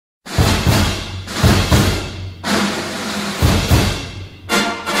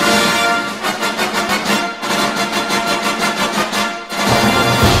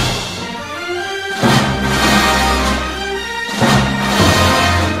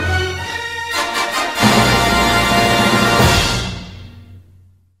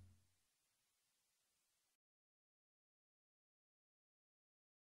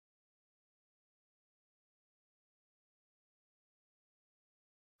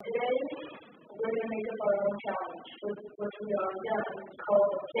challenge, which we already done. It's called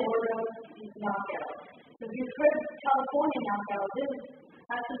the Florida knockout. So if you've heard of California knockout, this is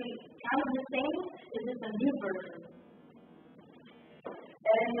actually kind of the same. It's just a new version.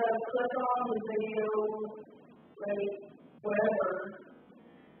 And click on the video, right, wherever,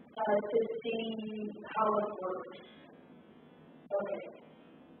 to see how it works. Okay.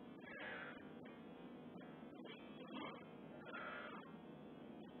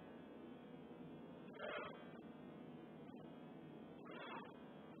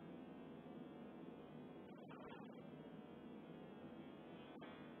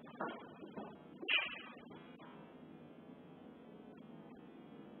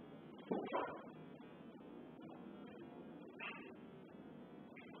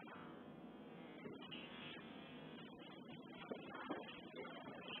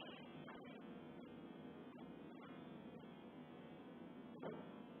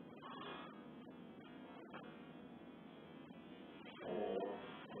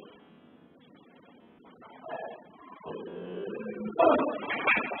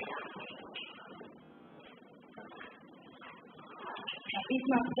 He's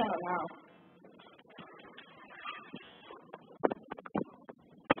not done now.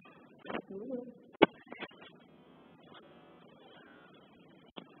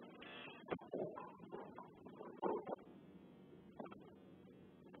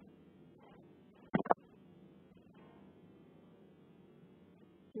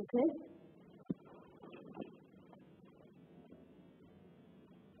 Okay.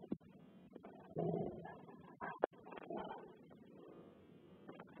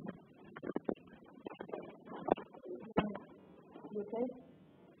 Okay.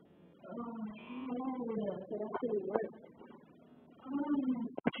 Oh, that actually worked. Oh my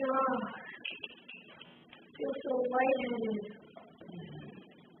God. I feel so lightheaded.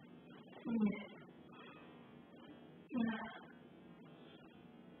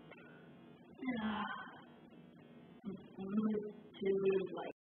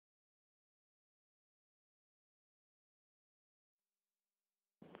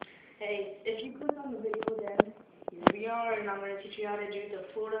 Hey, if you click on the video then, here we are, and I'm going to teach you how to do the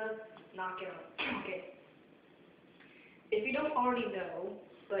Florida knockout. Okay. If you don't already know,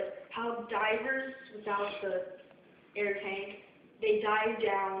 but how divers without the air tank, they dive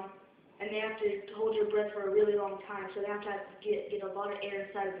down, and they have to hold your breath for a really long time, so they have to get a lot of air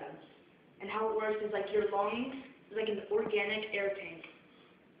inside of them. And how it works is like your lungs is like an organic air tank,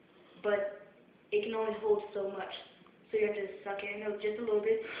 but it can only hold so much. So you have to suck it in just a little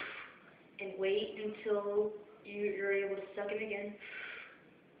bit, and wait until you're able to suck it again.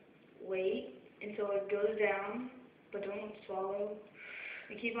 Wait until it goes down, but don't swallow.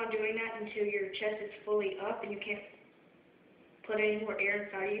 And keep on doing that until your chest is fully up and you can't put any more air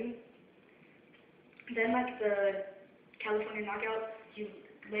inside you. Then, like the California knockout, you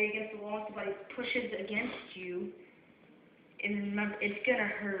lay against the wall, somebody pushes against you, and remember, it's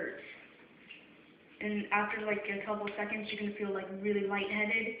gonna hurt. And after like a couple of seconds, you're gonna feel like really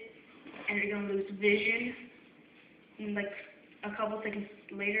lightheaded, and you're gonna lose vision. And like a couple seconds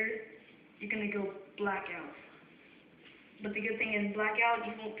later, you're gonna go blackout. But the good thing is, blackout,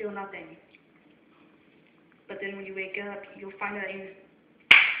 you won't feel nothing. But then when you wake up, you'll find out you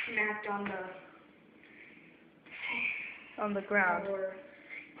smacked on the ground. floor.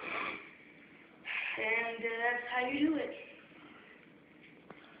 And that's how you do it.